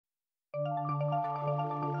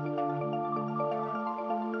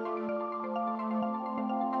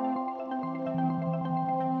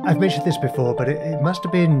I've mentioned this before, but it must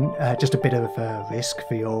have been just a bit of a risk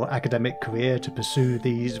for your academic career to pursue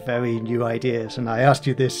these very new ideas. And I asked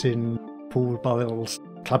you this in Paul Borrell's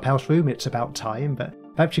Clubhouse room. It's about time, but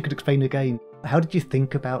perhaps you could explain again. How did you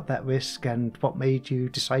think about that risk and what made you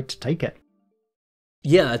decide to take it?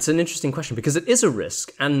 Yeah, it's an interesting question because it is a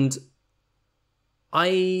risk. And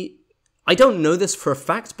I don't know this for a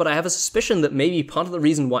fact, but I have a suspicion that maybe part of the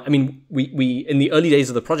reason why, I mean, we in the early days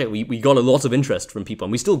of the project, we got a lot of interest from people,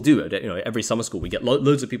 and we still do. You know, every summer school, we get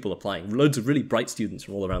loads of people applying, loads of really bright students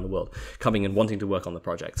from all around the world coming and wanting to work on the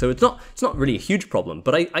project. So it's not really a huge problem,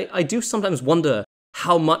 but I do sometimes wonder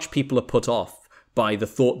how much people are put off by the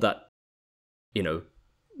thought that, you know,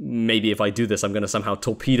 maybe if I do this, I'm going to somehow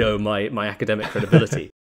torpedo my academic credibility.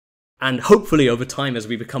 And hopefully over time, as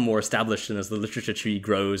we become more established and as the literature tree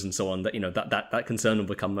grows and so on, that, you know, that concern will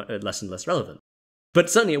become less and less relevant. But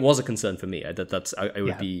certainly it was a concern for me. I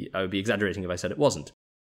would be exaggerating if I said it wasn't.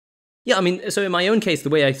 Yeah, I mean, so in my own case, the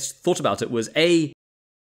way I thought about it was,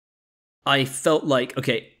 I felt like,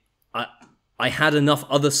 okay, I had enough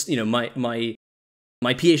other, you know, my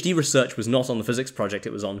PhD research was not on the physics project.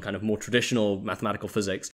 It was on kind of more traditional mathematical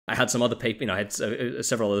physics. I had some other paper, you know, I had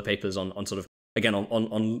several other papers on sort of, again,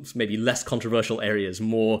 on maybe less controversial areas,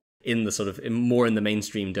 more in the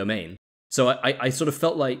mainstream domain. So I sort of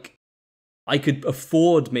felt like I could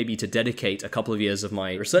afford maybe to dedicate a couple of years of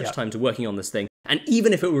my research time to working on this thing. And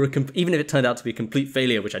even if it turned out to be a complete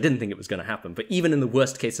failure, which I didn't think it was going to happen, but even in the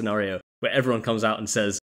worst case scenario where everyone comes out and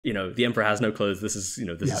says, you know, the emperor has no clothes, this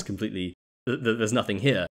is completely, there's nothing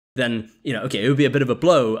here, then, you know, okay, it would be a bit of a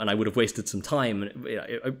blow and I would have wasted some time.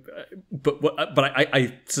 But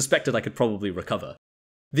I suspected I could probably recover.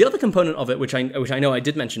 The other component of it, which I know I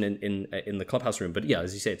did mention in the Clubhouse room, but yeah,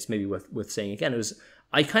 as you say, it's maybe worth saying again, it was,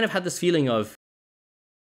 I kind of had this feeling of,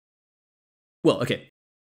 well, okay,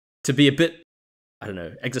 to be a bit, I don't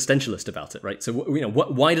know, existentialist about it, right? So, you know,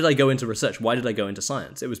 why did I go into research? Why did I go into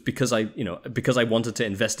science? It was because I wanted to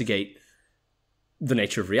investigate the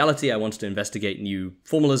nature of reality. I wanted to investigate new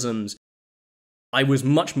formalisms. I was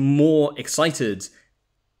much more excited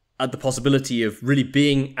at the possibility of really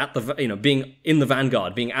being being in the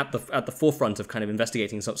vanguard, being at the forefront of kind of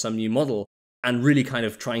investigating some new model, and really kind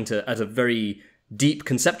of trying to, at a very deep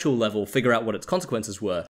conceptual level, figure out what its consequences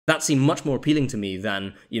were. That seemed much more appealing to me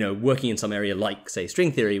than, you know, working in some area like, say,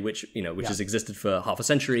 string theory, which has existed for half a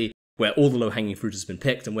century, where all the low-hanging fruit has been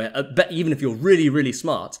picked, and where even if you're really, really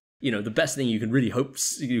smart, you know, the best thing you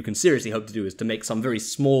can seriously hope to do is to make some very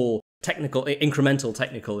small incremental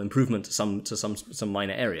technical improvement to some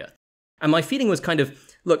minor area. And my feeling was kind of,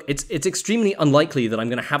 look, it's extremely unlikely that I'm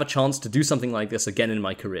going to have a chance to do something like this again in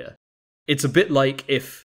my career. It's a bit like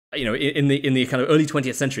if, you know, in the kind of early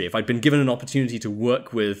 20th century, if I'd been given an opportunity to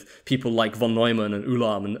work with people like von Neumann and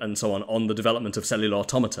Ulam and so on the development of cellular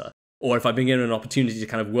automata, or if I'd been given an opportunity to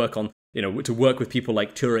kind of work on, you know, to work with people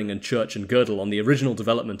like Turing and Church and Gödel on the original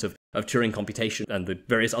development of Turing computation and the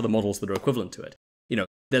various other models that are equivalent to it. You know,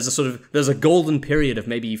 there's a golden period of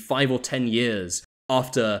maybe 5 or 10 years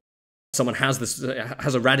after someone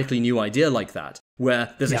has a radically new idea like that,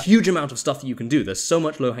 where there's a huge amount of stuff that you can do. There's so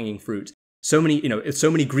much low-hanging fruit, so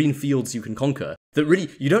many green fields you can conquer that really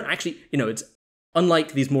you don't actually, you know, it's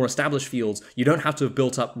unlike these more established fields, you don't have to have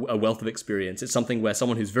built up a wealth of experience. It's something where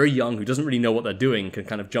someone who's very young, who doesn't really know what they're doing, can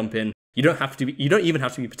kind of jump in. You don't even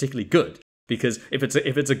have to be particularly good, because if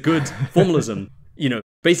it's a good formalism, you know,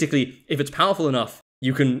 basically if it's powerful enough,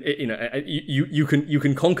 you can, you know, you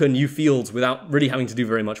can conquer new fields without really having to do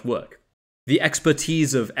very much work. The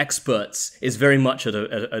expertise of experts is very much at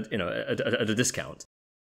a discount,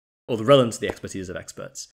 or the relevance of the expertise of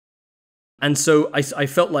experts. And so I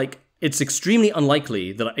felt like it's extremely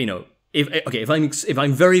unlikely that, you know, if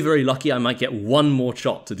I'm very, very lucky, I might get one more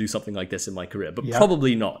shot to do something like this in my career, but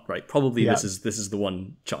probably not, right? Probably this is the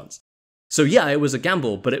one chance. So yeah, it was a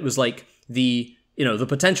gamble, but it was like the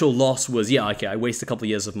potential loss was, I waste a couple of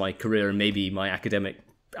years of my career and maybe my academic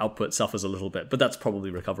output suffers a little bit, but that's probably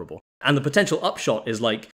recoverable. And the potential upshot is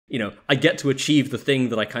like, you know, I get to achieve the thing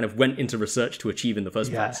that I kind of went into research to achieve in the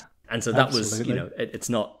first place. And so that was, you know,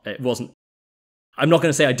 it wasn't, I'm not going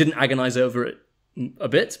to say I didn't agonize over it a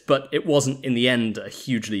bit, but it wasn't in the end a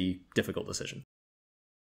hugely difficult decision.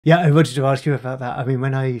 Yeah, I wanted to ask you about that. I mean,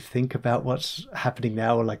 when I think about what's happening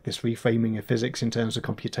now, like this reframing of physics in terms of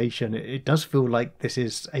computation, it does feel like this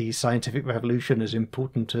is a scientific revolution as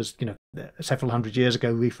important as, you know, several hundred years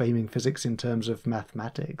ago, reframing physics in terms of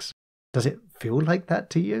mathematics. Does it feel like that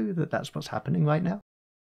to you, that that's what's happening right now?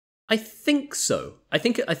 I think so. I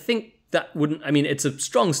think that wouldn't, I mean, it's a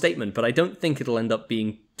strong statement, but I don't think it'll end up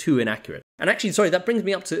being too inaccurate. And actually, sorry, that brings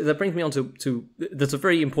me on to that's a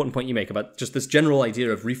very important point you make about just this general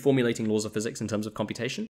idea of reformulating laws of physics in terms of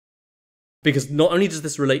computation. Because not only does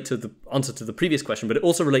this relate to the answer to the previous question, but it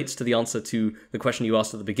also relates to the answer to the question you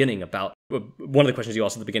asked at the beginning about, one of the questions you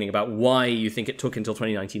asked at the beginning about why you think it took until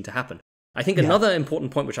 2019 to happen. I think another important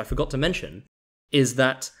point, which I forgot to mention, is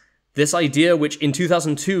that this idea, which in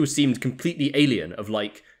 2002 seemed completely alien, of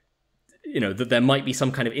like, that there might be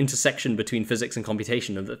some kind of intersection between physics and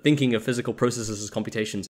computation, and that thinking of physical processes as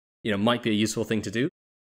computations, might be a useful thing to do.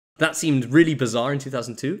 That seemed really bizarre in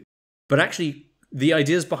 2002, but actually, the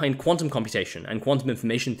ideas behind quantum computation and quantum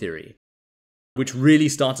information theory, which really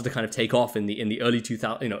started to kind of take off in the early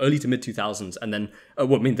to mid 2000s, and then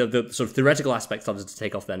the sort of theoretical aspect started to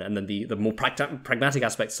take off then, and then the more pragmatic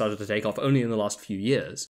aspects started to take off only in the last few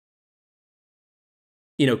years.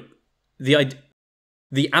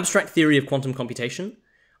 The abstract theory of quantum computation,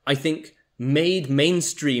 I think, made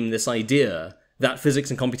mainstream this idea that physics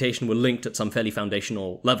and computation were linked at some fairly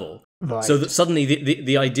foundational level. Right. So that suddenly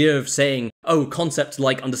the idea of saying, concepts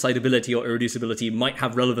like undecidability or irreducibility might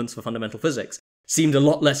have relevance for fundamental physics seemed a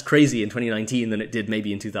lot less crazy in 2019 than it did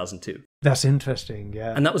maybe in 2002. That's interesting,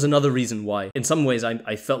 yeah. And that was another reason why, in some ways,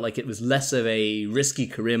 I felt like it was less of a risky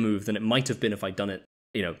career move than it might have been if I'd done it,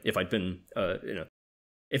 if I'd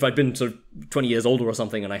been sort of 20 years older or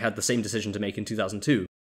something and I had the same decision to make in 2002.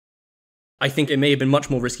 I think it may have been much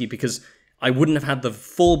more risky because I wouldn't have had the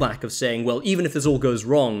fallback of saying, well, even if this all goes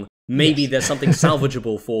wrong, maybe there's something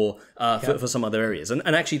salvageable for some other areas. And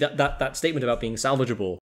actually, that statement about being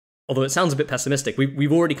salvageable, although it sounds a bit pessimistic,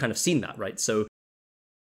 we've already kind of seen that, right? So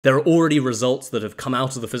there are already results that have come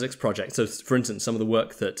out of the physics project. So, for instance, some of the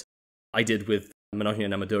work that I did with Manohina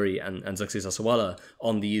Namaduri and Zexi Zasawala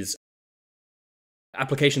on these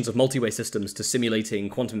applications of multi-way systems to simulating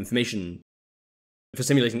quantum information, for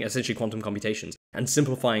simulating essentially quantum computations and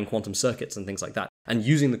simplifying quantum circuits and things like that, and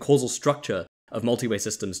using the causal structure of multi-way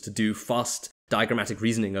systems to do fast diagrammatic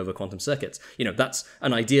reasoning over quantum circuits. That's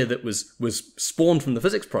an idea that was spawned from the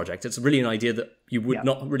physics project. It's really an idea that you would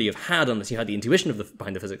not really have had unless you had the intuition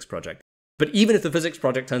behind the physics project. But even if the physics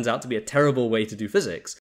project turns out to be a terrible way to do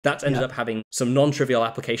physics, that's ended up having some non-trivial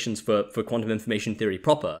applications for quantum information theory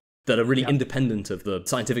proper that are really independent of the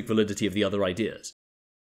scientific validity of the other ideas.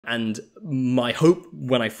 And my hope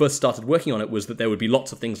when I first started working on it was that there would be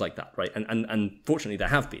lots of things like that, right? And fortunately there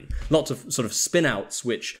have been. Lots of sort of spin-outs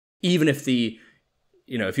which, even if the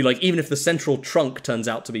central trunk turns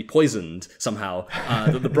out to be poisoned somehow,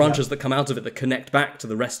 the branches that come out of it that connect back to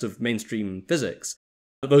the rest of mainstream physics,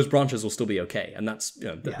 those branches will still be okay. And that's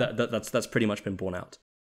that's pretty much been borne out.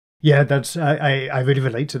 Yeah, I really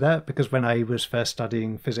relate to that, because when I was first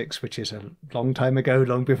studying physics, which is a long time ago,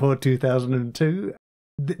 long before 2002,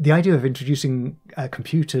 the idea of introducing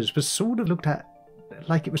computers was sort of looked at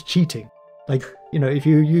like it was cheating. Like, if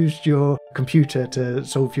you used your computer to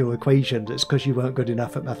solve your equations, it's because you weren't good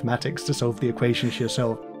enough at mathematics to solve the equations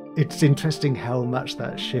yourself. It's interesting how much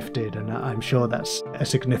that shifted, and I'm sure that's a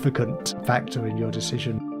significant factor in your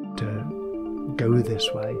decision to go this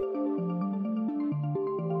way.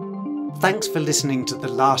 Thanks for listening to The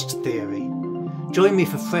Last Theory. Join me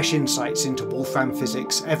for fresh insights into Wolfram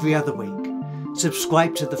Physics every other week.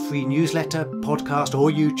 Subscribe to the free newsletter, podcast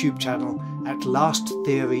or YouTube channel at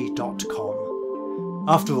lasttheory.com.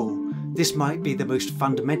 After all, this might be the most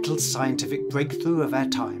fundamental scientific breakthrough of our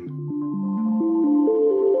time.